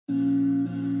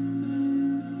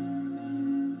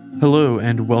Hello,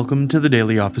 and welcome to the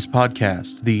Daily Office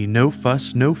Podcast, the No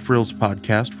Fuss, No Frills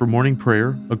podcast for morning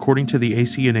prayer, according to the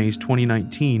ACNA's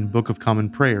 2019 Book of Common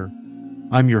Prayer.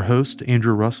 I'm your host,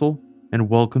 Andrew Russell,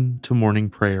 and welcome to morning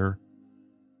prayer.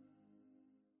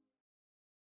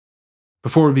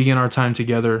 Before we begin our time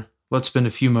together, let's spend a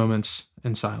few moments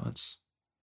in silence.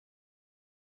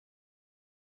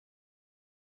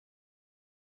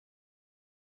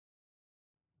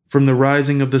 From the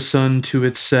rising of the sun to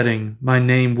its setting, my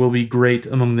name will be great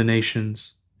among the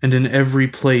nations, and in every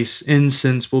place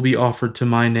incense will be offered to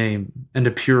my name, and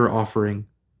a pure offering.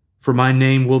 For my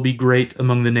name will be great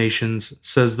among the nations,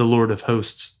 says the Lord of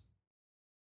hosts.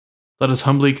 Let us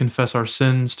humbly confess our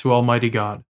sins to Almighty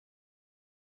God.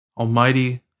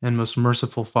 Almighty and most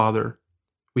merciful Father,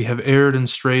 we have erred and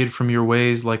strayed from your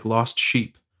ways like lost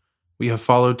sheep. We have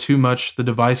followed too much the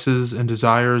devices and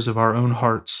desires of our own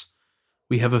hearts.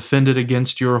 We have offended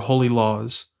against your holy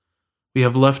laws. We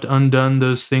have left undone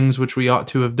those things which we ought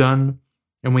to have done,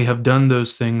 and we have done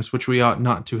those things which we ought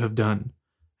not to have done.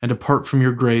 And apart from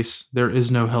your grace, there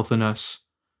is no health in us.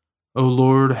 O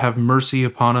Lord, have mercy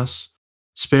upon us.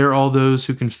 Spare all those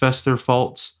who confess their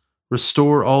faults.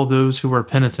 Restore all those who are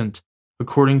penitent,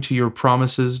 according to your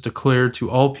promises declared to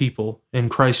all people in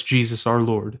Christ Jesus our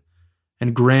Lord.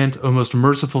 And grant, O most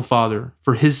merciful Father,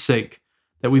 for his sake,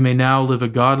 that we may now live a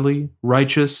godly,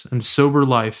 righteous, and sober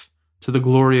life to the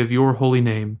glory of your holy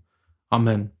name.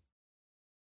 Amen.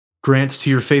 Grant to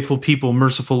your faithful people,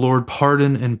 merciful Lord,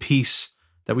 pardon and peace,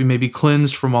 that we may be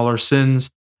cleansed from all our sins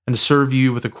and serve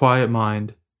you with a quiet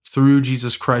mind, through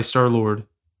Jesus Christ our Lord.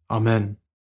 Amen.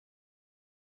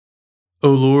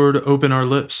 O Lord, open our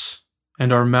lips,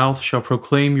 and our mouth shall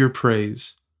proclaim your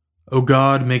praise. O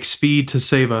God, make speed to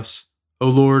save us. O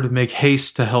Lord, make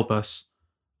haste to help us.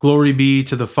 Glory be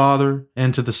to the Father,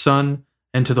 and to the Son,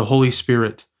 and to the Holy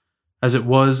Spirit, as it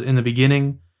was in the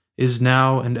beginning, is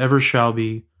now, and ever shall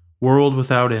be, world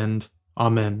without end.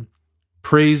 Amen.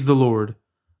 Praise the Lord.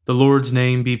 The Lord's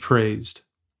name be praised.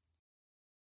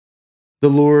 The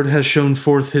Lord has shown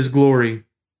forth his glory.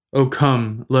 O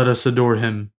come, let us adore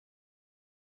him.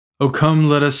 O come,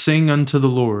 let us sing unto the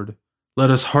Lord. Let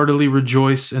us heartily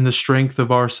rejoice in the strength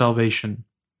of our salvation.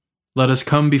 Let us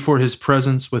come before his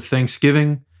presence with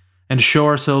thanksgiving, and show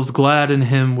ourselves glad in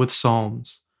him with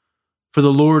psalms. For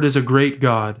the Lord is a great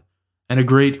God, and a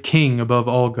great King above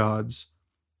all gods.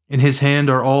 In his hand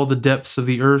are all the depths of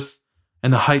the earth,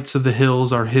 and the heights of the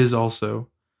hills are his also.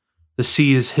 The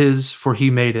sea is his, for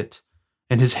he made it,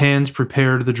 and his hands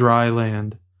prepared the dry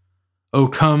land. O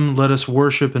come, let us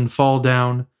worship and fall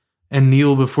down, and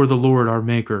kneel before the Lord our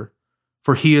Maker.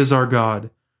 For he is our God,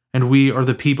 and we are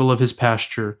the people of his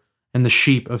pasture, and the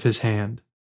sheep of his hand.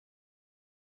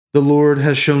 The Lord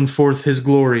has shown forth his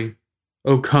glory.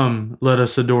 O come, let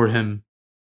us adore him.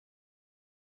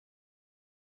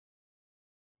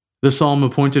 The psalm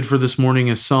appointed for this morning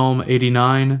is Psalm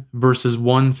 89, verses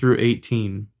 1 through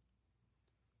 18.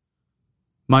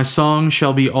 My song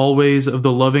shall be always of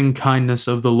the loving kindness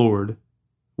of the Lord.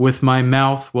 With my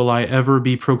mouth will I ever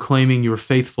be proclaiming your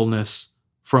faithfulness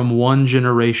from one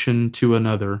generation to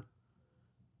another.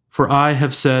 For I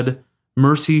have said,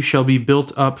 mercy shall be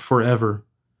built up forever.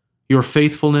 Your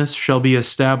faithfulness shall be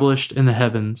established in the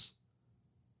heavens.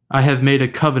 I have made a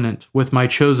covenant with my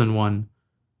chosen one.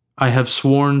 I have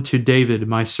sworn to David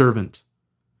my servant.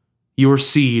 Your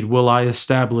seed will I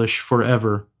establish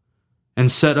forever, and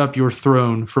set up your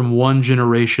throne from one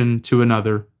generation to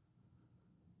another.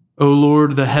 O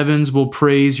Lord, the heavens will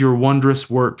praise your wondrous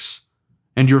works,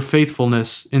 and your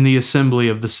faithfulness in the assembly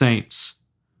of the saints.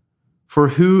 For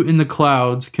who in the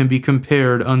clouds can be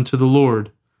compared unto the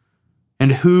Lord?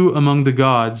 And who among the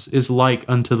gods is like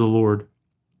unto the Lord?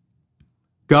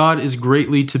 God is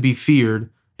greatly to be feared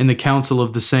in the council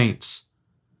of the saints,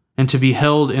 and to be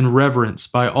held in reverence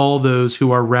by all those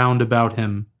who are round about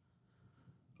him.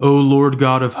 O Lord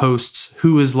God of hosts,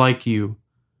 who is like you?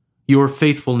 Your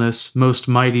faithfulness, most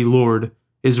mighty Lord,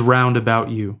 is round about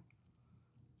you.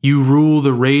 You rule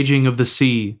the raging of the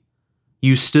sea.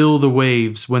 You still the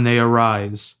waves when they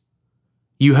arise.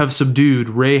 You have subdued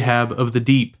Rahab of the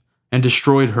deep, and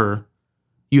destroyed her.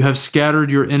 You have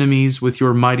scattered your enemies with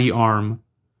your mighty arm.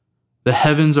 The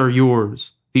heavens are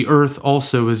yours, the earth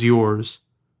also is yours.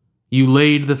 You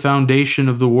laid the foundation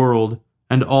of the world,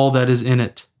 and all that is in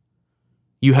it.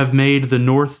 You have made the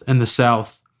north and the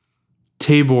south.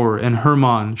 Tabor and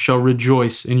Hermon shall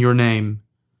rejoice in your name.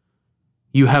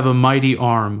 You have a mighty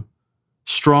arm.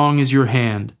 Strong is your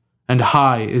hand, and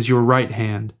high is your right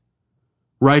hand.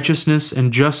 Righteousness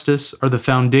and justice are the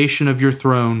foundation of your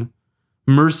throne.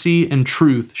 Mercy and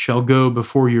truth shall go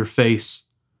before your face.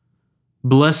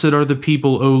 Blessed are the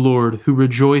people, O Lord, who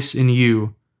rejoice in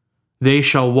you. They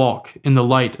shall walk in the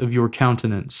light of your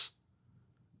countenance.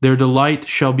 Their delight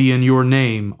shall be in your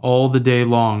name all the day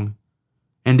long,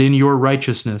 and in your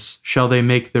righteousness shall they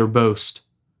make their boast.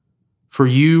 For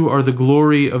you are the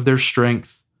glory of their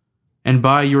strength, and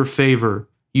by your favor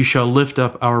you shall lift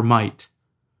up our might.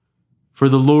 For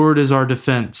the Lord is our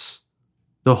defense,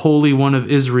 the Holy One of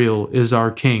Israel is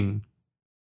our King.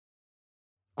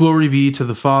 Glory be to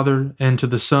the Father, and to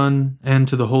the Son, and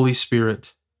to the Holy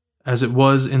Spirit, as it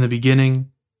was in the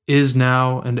beginning, is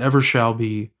now, and ever shall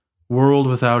be, world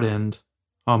without end.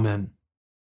 Amen.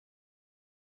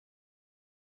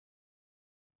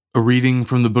 A reading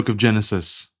from the book of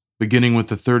Genesis, beginning with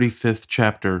the 35th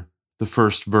chapter, the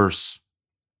first verse.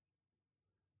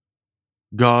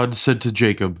 God said to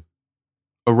Jacob,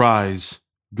 "Arise,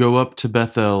 go up to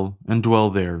Bethel and dwell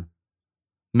there.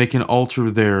 Make an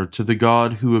altar there to the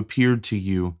God who appeared to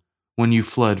you when you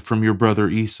fled from your brother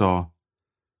Esau."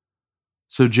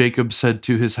 So Jacob said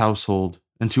to his household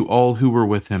and to all who were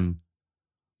with him,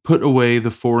 "Put away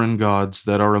the foreign gods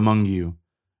that are among you,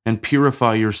 and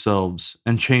purify yourselves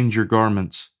and change your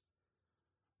garments.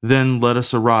 Then let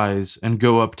us arise and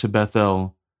go up to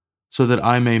Bethel, so that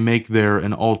I may make there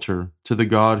an altar to the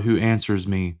God who answers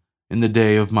me in the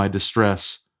day of my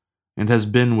distress, and has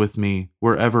been with me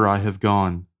wherever I have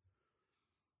gone."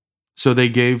 So they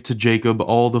gave to Jacob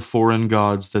all the foreign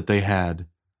gods that they had,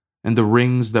 and the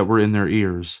rings that were in their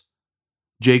ears.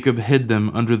 Jacob hid them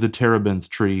under the terebinth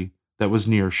tree that was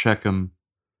near Shechem.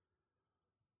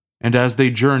 And as they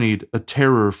journeyed, a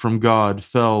terror from God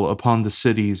fell upon the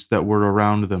cities that were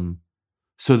around them,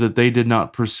 so that they did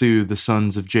not pursue the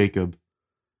sons of Jacob.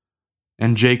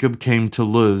 And Jacob came to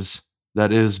Luz,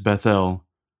 that is Bethel,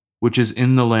 which is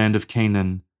in the land of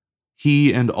Canaan,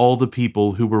 he and all the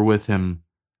people who were with him.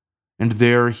 And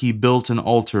there he built an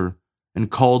altar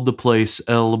and called the place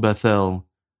El Bethel,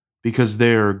 because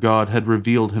there God had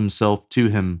revealed himself to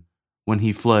him when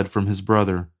he fled from his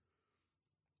brother.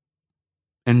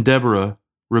 And Deborah,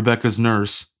 Rebekah's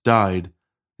nurse, died,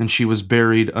 and she was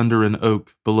buried under an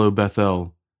oak below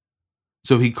Bethel.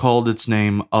 So he called its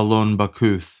name Allon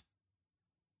Bakuth.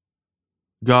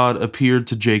 God appeared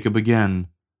to Jacob again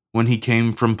when he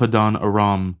came from Padan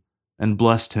Aram, and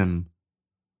blessed him.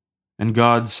 And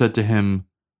God said to him,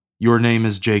 "Your name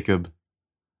is Jacob.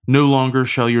 No longer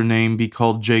shall your name be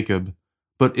called Jacob,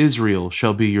 but Israel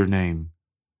shall be your name."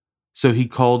 So he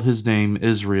called his name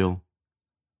Israel.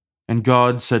 And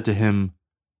God said to him,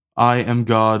 "I am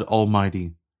God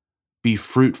Almighty. Be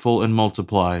fruitful and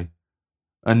multiply.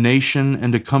 A nation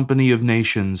and a company of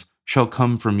nations shall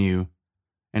come from you,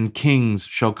 and kings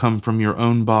shall come from your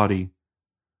own body.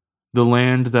 The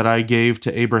land that I gave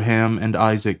to Abraham and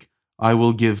Isaac I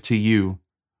will give to you,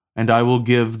 and I will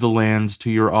give the land to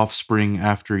your offspring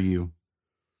after you."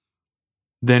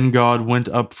 Then God went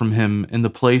up from him in the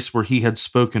place where he had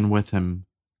spoken with him.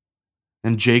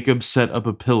 And Jacob set up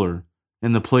a pillar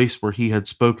in the place where he had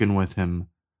spoken with him,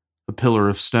 a pillar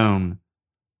of stone.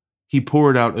 He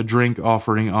poured out a drink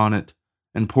offering on it,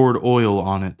 and poured oil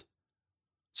on it.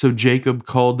 So Jacob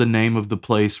called the name of the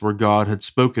place where God had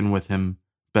spoken with him,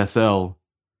 Bethel.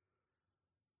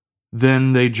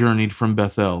 Then they journeyed from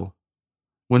Bethel.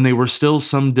 When they were still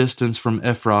some distance from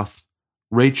Ephrath,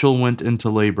 Rachel went into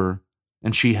labor,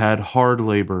 and she had hard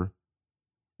labor.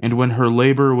 And when her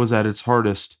labor was at its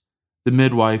hardest, the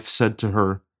midwife said to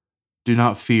her, "Do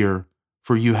not fear,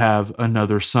 for you have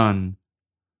another son."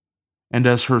 And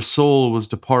as her soul was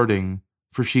departing,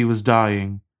 for she was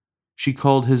dying, she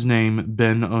called his name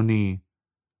Ben-Oni,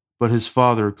 but his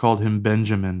father called him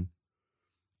Benjamin.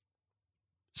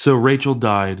 So Rachel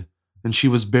died, and she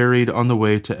was buried on the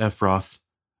way to Ephrath,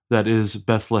 that is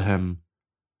Bethlehem,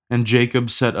 and Jacob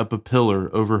set up a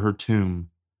pillar over her tomb.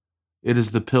 It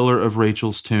is the pillar of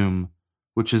Rachel's tomb,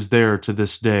 which is there to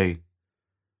this day.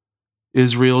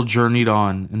 Israel journeyed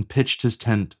on and pitched his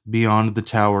tent beyond the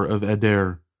tower of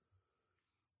Eder.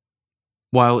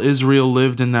 While Israel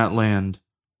lived in that land,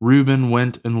 Reuben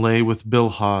went and lay with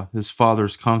Bilhah, his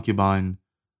father's concubine,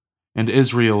 and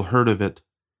Israel heard of it.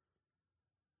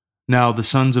 Now the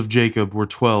sons of Jacob were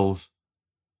 12.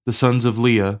 The sons of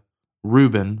Leah,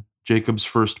 Reuben, Jacob's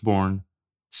firstborn,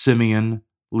 Simeon,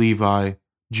 Levi,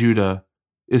 Judah,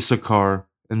 Issachar,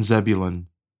 and Zebulun.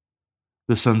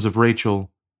 The sons of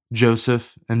Rachel,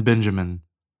 Joseph and Benjamin.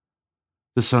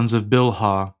 The sons of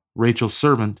Bilhah, Rachel's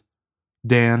servant,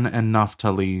 Dan and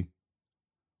Naphtali.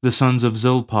 The sons of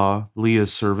Zilpah,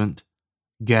 Leah's servant,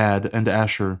 Gad and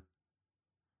Asher.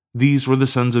 These were the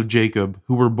sons of Jacob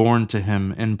who were born to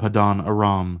him in Padan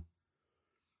Aram.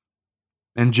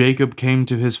 And Jacob came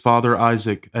to his father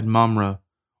Isaac at Mamre,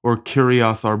 or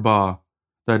Kiriath Arba,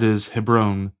 that is,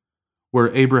 Hebron,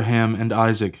 where Abraham and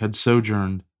Isaac had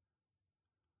sojourned.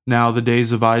 Now the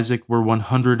days of Isaac were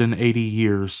 180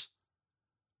 years.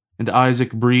 And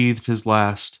Isaac breathed his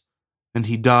last, and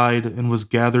he died and was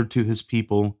gathered to his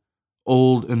people,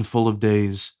 old and full of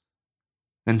days.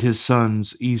 And his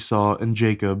sons Esau and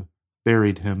Jacob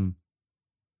buried him.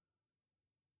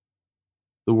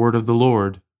 The word of the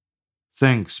Lord.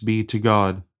 Thanks be to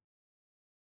God.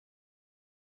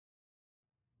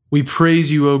 We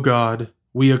praise you, O God.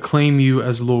 We acclaim you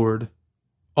as Lord.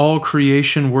 All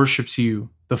creation worships you,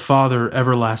 the Father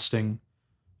everlasting.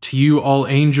 To you all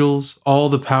angels, all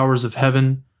the powers of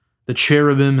heaven, the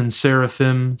cherubim and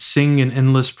seraphim sing in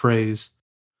endless praise.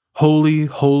 Holy,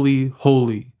 holy,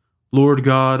 holy, Lord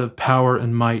God of power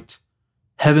and might.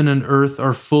 Heaven and earth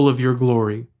are full of your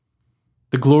glory.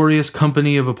 The glorious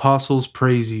company of apostles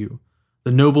praise you.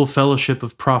 The noble fellowship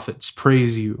of prophets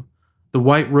praise you. The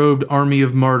white-robed army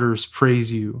of martyrs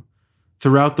praise you.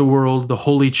 Throughout the world, the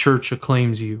Holy Church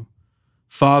acclaims you.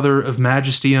 Father of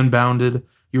majesty unbounded,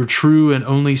 your true and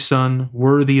only Son,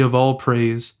 worthy of all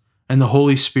praise, and the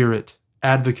Holy Spirit,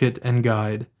 advocate and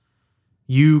guide.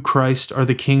 You, Christ, are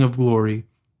the King of glory,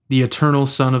 the eternal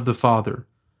Son of the Father.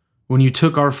 When you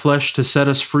took our flesh to set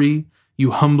us free,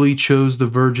 you humbly chose the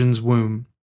Virgin's womb.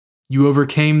 You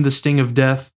overcame the sting of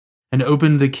death and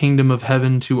opened the kingdom of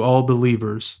heaven to all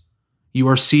believers. You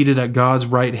are seated at God's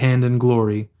right hand in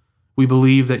glory. We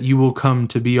believe that you will come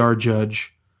to be our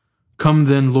judge. Come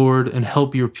then, Lord, and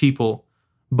help your people,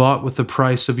 bought with the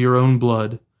price of your own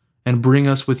blood, and bring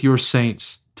us with your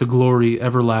saints to glory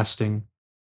everlasting.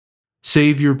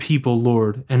 Save your people,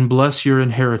 Lord, and bless your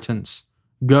inheritance.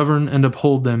 Govern and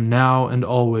uphold them now and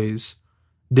always.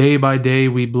 Day by day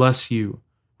we bless you.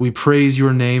 We praise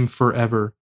your name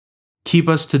forever. Keep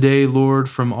us today, Lord,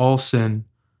 from all sin.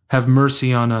 Have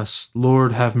mercy on us,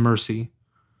 Lord, have mercy.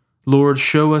 Lord,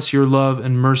 show us your love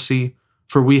and mercy,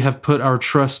 for we have put our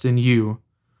trust in you.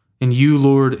 In you,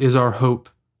 Lord, is our hope.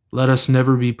 Let us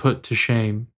never be put to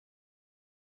shame.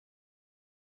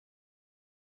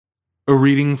 A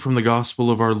reading from the Gospel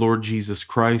of our Lord Jesus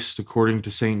Christ according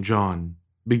to St. John,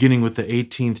 beginning with the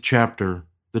 18th chapter,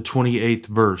 the 28th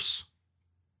verse.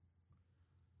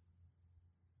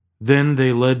 Then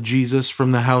they led Jesus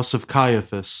from the house of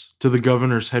Caiaphas to the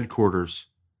governor's headquarters.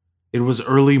 It was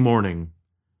early morning.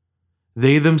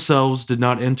 They themselves did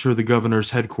not enter the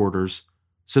governor's headquarters,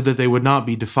 so that they would not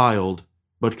be defiled,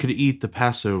 but could eat the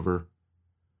Passover.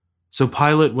 So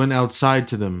Pilate went outside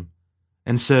to them,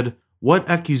 and said, "What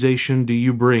accusation do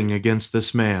you bring against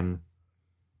this man?"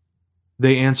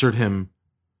 They answered him,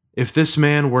 "If this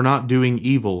man were not doing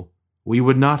evil, we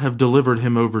would not have delivered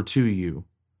him over to you."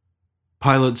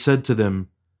 Pilate said to them,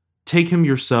 "Take him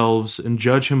yourselves and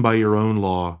judge him by your own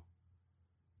law."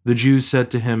 The Jews said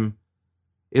to him,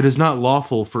 "It is not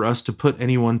lawful for us to put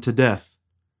anyone to death."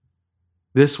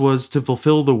 This was to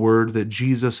fulfill the word that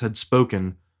Jesus had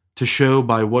spoken, to show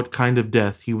by what kind of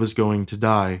death he was going to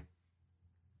die.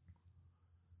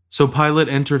 So Pilate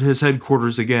entered his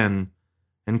headquarters again,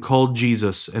 and called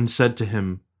Jesus and said to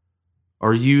him,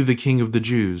 "Are you the king of the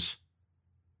Jews?"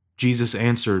 Jesus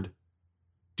answered,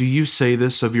 "Do you say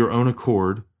this of your own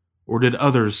accord, or did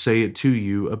others say it to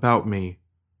you about me?"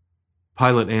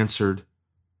 Pilate answered,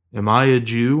 "Am I a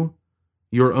Jew?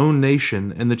 Your own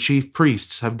nation and the chief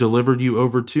priests have delivered you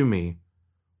over to me.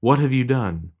 What have you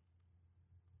done?"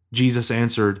 Jesus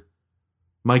answered,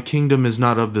 "My kingdom is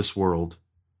not of this world.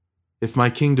 If my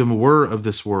kingdom were of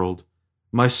this world,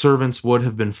 my servants would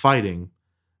have been fighting,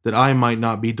 that I might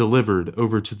not be delivered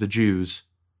over to the Jews.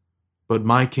 But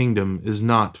my kingdom is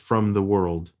not from the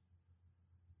world."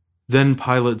 Then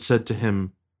Pilate said to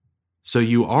him, "So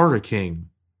you are a king?"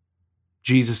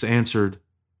 Jesus answered,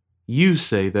 "You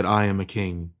say that I am a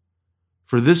king.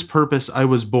 For this purpose I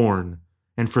was born,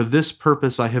 and for this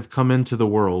purpose I have come into the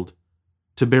world,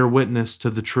 to bear witness to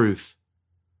the truth.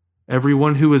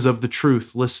 Everyone who is of the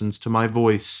truth listens to my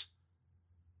voice."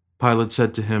 Pilate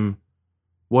said to him,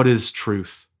 "What is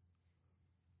truth?"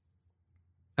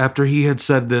 After he had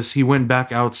said this, he went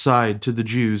back outside to the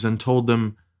Jews and told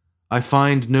them, "I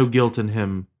find no guilt in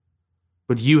him.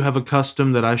 But you have a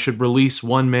custom that I should release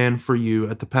one man for you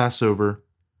at the Passover.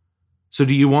 So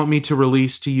do you want me to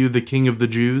release to you the King of the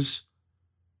Jews?"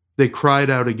 They cried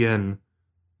out again,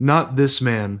 "Not this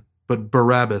man, but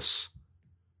Barabbas."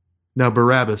 Now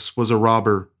Barabbas was a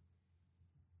robber.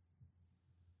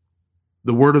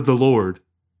 The word of the Lord.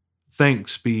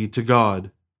 Thanks be to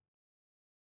God.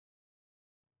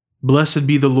 Blessed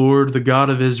be the Lord, the God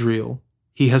of Israel.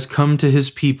 He has come to his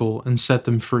people and set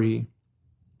them free.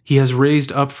 He has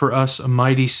raised up for us a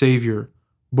mighty Savior,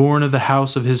 born of the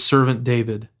house of his servant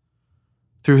David.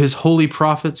 Through his holy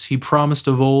prophets he promised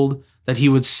of old that he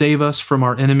would save us from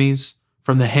our enemies,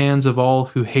 from the hands of all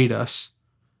who hate us.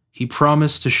 He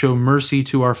promised to show mercy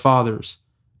to our fathers,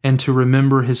 and to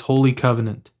remember his holy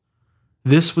covenant.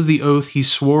 This was the oath he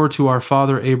swore to our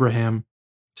father Abraham,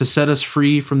 to set us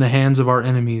free from the hands of our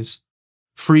enemies,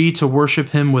 free to worship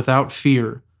him without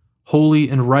fear, holy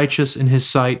and righteous in his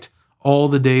sight all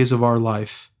the days of our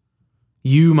life.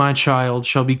 You, my child,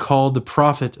 shall be called the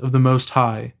prophet of the Most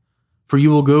High, for you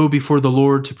will go before the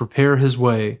Lord to prepare his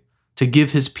way, to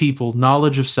give his people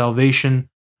knowledge of salvation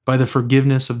by the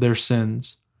forgiveness of their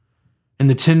sins. In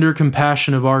the tender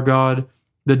compassion of our God,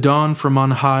 the dawn from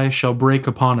on high shall break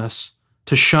upon us,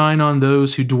 to shine on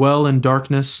those who dwell in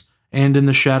darkness and in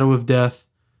the shadow of death,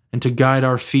 and to guide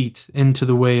our feet into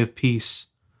the way of peace.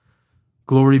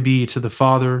 Glory be to the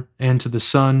Father, and to the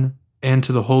Son, and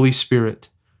to the Holy Spirit,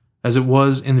 as it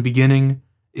was in the beginning,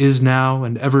 is now,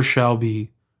 and ever shall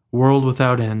be, world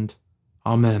without end.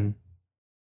 Amen.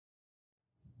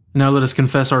 Now let us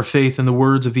confess our faith in the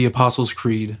words of the Apostles'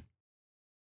 Creed.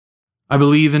 I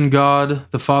believe in God,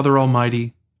 the Father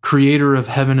Almighty, creator of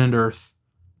heaven and earth.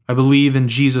 I believe in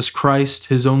Jesus Christ,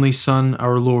 his only Son,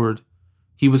 our Lord.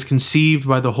 He was conceived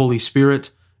by the Holy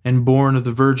Spirit and born of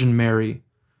the Virgin Mary.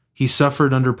 He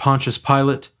suffered under Pontius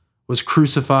Pilate, was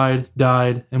crucified,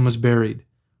 died, and was buried.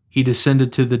 He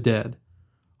descended to the dead.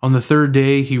 On the third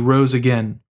day he rose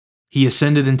again. He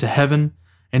ascended into heaven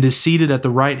and is seated at the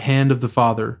right hand of the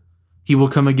Father. He will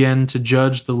come again to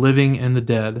judge the living and the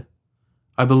dead.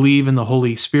 I believe in the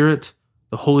Holy Spirit,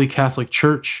 the Holy Catholic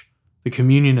Church, the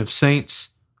communion of saints,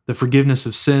 the forgiveness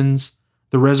of sins,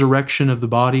 the resurrection of the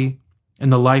body,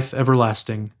 and the life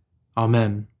everlasting.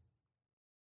 Amen.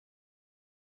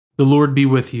 The Lord be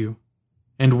with you,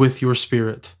 and with your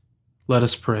spirit. Let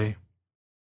us pray.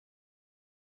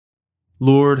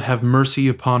 Lord, have mercy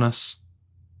upon us.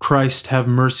 Christ, have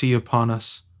mercy upon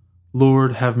us.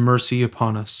 Lord, have mercy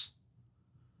upon us.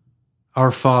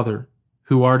 Our Father,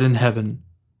 who art in heaven,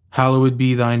 hallowed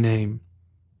be thy name.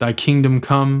 Thy kingdom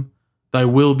come, thy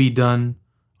will be done,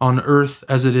 on earth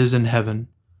as it is in heaven.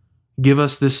 Give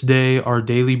us this day our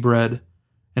daily bread,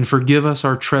 and forgive us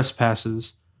our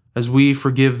trespasses, as we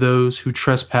forgive those who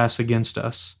trespass against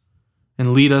us.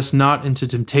 And lead us not into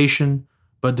temptation,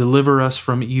 but deliver us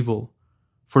from evil.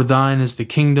 For thine is the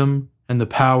kingdom, and the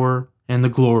power, and the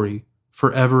glory,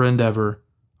 forever and ever.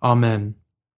 Amen.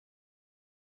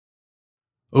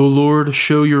 O Lord,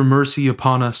 show your mercy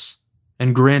upon us,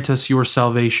 and grant us your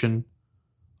salvation.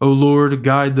 O Lord,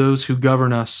 guide those who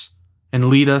govern us, and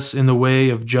lead us in the way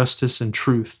of justice and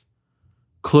truth.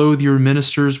 Clothe your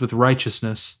ministers with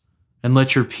righteousness, and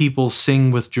let your people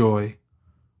sing with joy.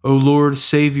 O Lord,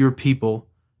 save your people,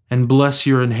 and bless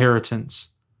your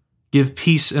inheritance. Give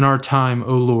peace in our time,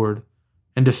 O Lord,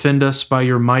 and defend us by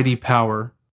your mighty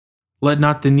power. Let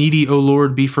not the needy, O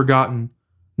Lord, be forgotten,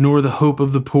 nor the hope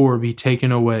of the poor be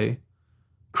taken away.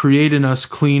 Create in us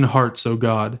clean hearts, O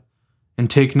God, and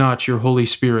take not your Holy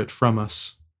Spirit from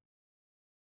us.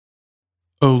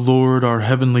 O Lord, our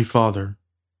heavenly Father,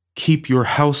 keep your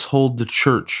household, the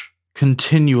Church,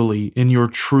 continually in your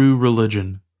true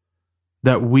religion,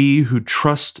 that we who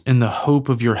trust in the hope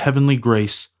of your heavenly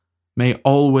grace may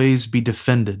always be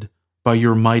defended by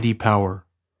your mighty power.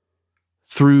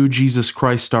 Through Jesus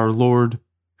Christ our Lord,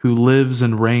 who lives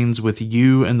and reigns with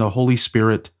you and the Holy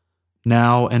Spirit,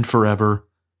 now and forever.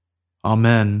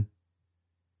 Amen.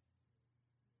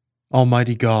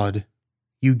 Almighty God,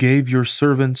 you gave your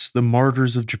servants, the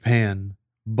martyrs of Japan,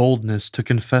 boldness to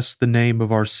confess the name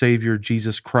of our Savior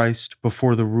Jesus Christ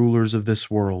before the rulers of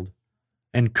this world,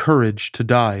 and courage to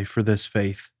die for this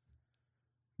faith.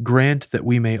 Grant that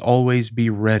we may always be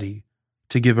ready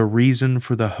to give a reason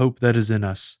for the hope that is in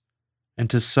us, and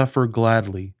to suffer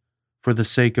gladly for the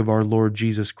sake of our Lord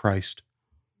Jesus Christ,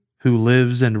 who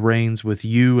lives and reigns with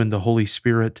you and the Holy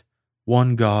Spirit,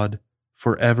 one God,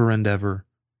 forever and ever.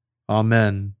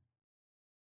 Amen.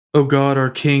 O God, our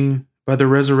King, by the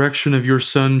resurrection of your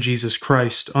Son, Jesus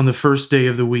Christ, on the first day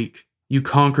of the week, you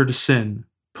conquered sin,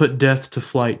 put death to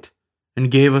flight,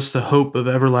 and gave us the hope of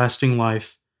everlasting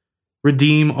life.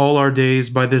 Redeem all our days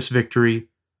by this victory.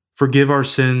 Forgive our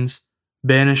sins,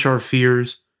 banish our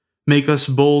fears, make us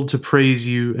bold to praise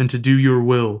you and to do your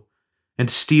will, and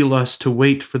steel us to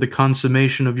wait for the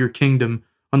consummation of your kingdom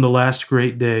on the last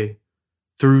great day.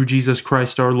 Through Jesus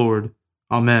Christ our Lord.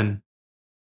 Amen.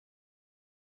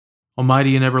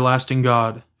 Almighty and everlasting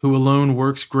God, who alone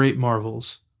works great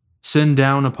marvels, send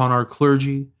down upon our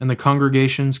clergy and the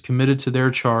congregations committed to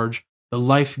their charge the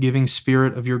life-giving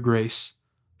Spirit of your grace.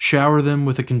 Shower them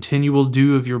with a continual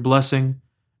dew of your blessing,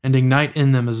 and ignite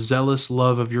in them a zealous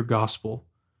love of your gospel.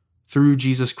 Through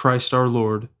Jesus Christ our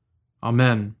Lord.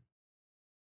 Amen.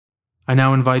 I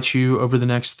now invite you over the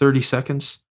next 30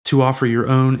 seconds to offer your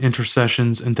own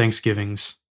intercessions and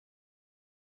thanksgivings.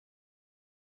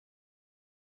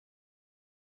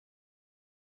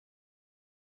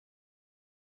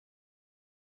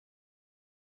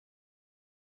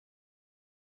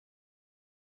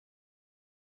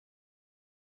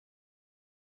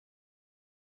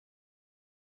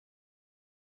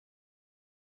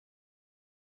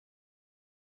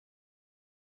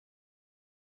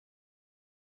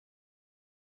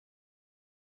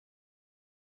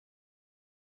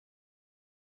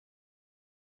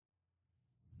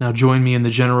 Now join me in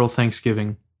the general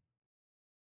thanksgiving.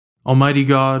 Almighty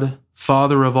God,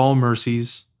 Father of all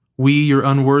mercies, we, your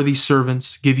unworthy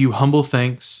servants, give you humble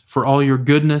thanks for all your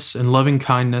goodness and loving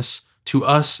kindness to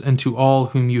us and to all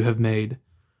whom you have made.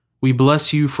 We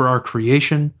bless you for our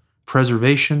creation,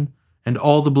 preservation, and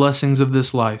all the blessings of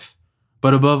this life,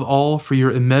 but above all for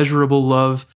your immeasurable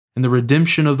love and the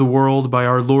redemption of the world by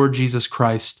our Lord Jesus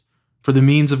Christ, for the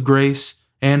means of grace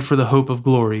and for the hope of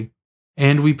glory.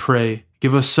 And we pray,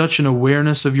 give us such an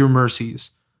awareness of your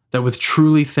mercies, that with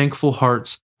truly thankful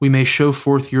hearts we may show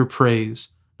forth your praise,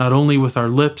 not only with our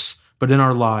lips, but in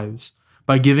our lives,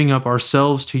 by giving up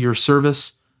ourselves to your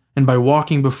service, and by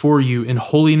walking before you in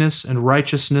holiness and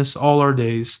righteousness all our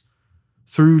days.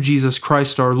 Through Jesus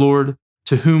Christ our Lord,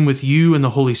 to whom with you and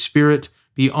the Holy Spirit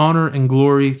be honor and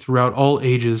glory throughout all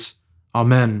ages.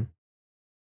 Amen.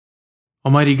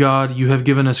 Almighty God, you have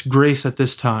given us grace at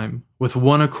this time, with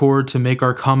one accord to make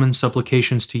our common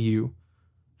supplications to you.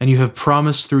 And you have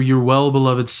promised through your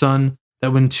well-beloved Son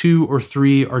that when 2 or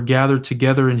 3 are gathered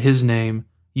together in his name,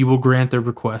 you will grant their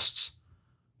requests.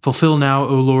 Fulfill now,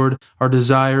 O Lord, our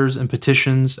desires and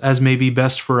petitions as may be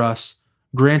best for us,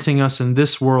 granting us in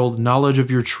this world knowledge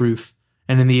of your truth,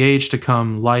 and in the age to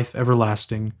come life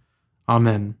everlasting.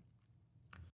 Amen.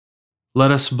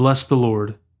 Let us bless the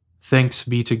Lord. Thanks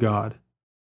be to God.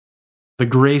 The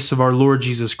grace of our Lord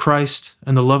Jesus Christ,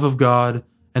 and the love of God,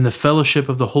 and the fellowship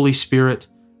of the Holy Spirit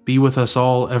be with us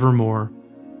all evermore.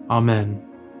 Amen.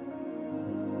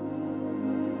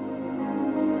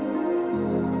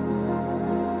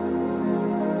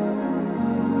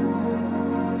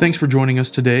 Thanks for joining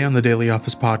us today on the Daily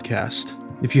Office Podcast.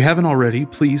 If you haven't already,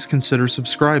 please consider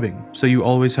subscribing so you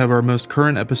always have our most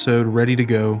current episode ready to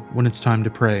go when it's time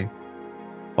to pray.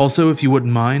 Also, if you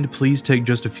wouldn't mind, please take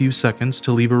just a few seconds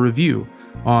to leave a review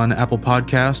on Apple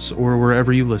Podcasts or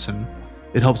wherever you listen.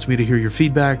 It helps me to hear your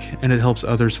feedback, and it helps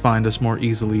others find us more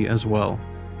easily as well.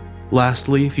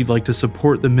 Lastly, if you'd like to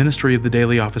support the ministry of the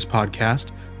Daily Office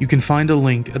Podcast, you can find a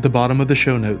link at the bottom of the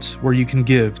show notes where you can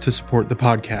give to support the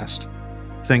podcast.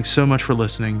 Thanks so much for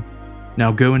listening.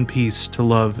 Now go in peace to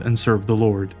love and serve the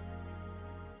Lord.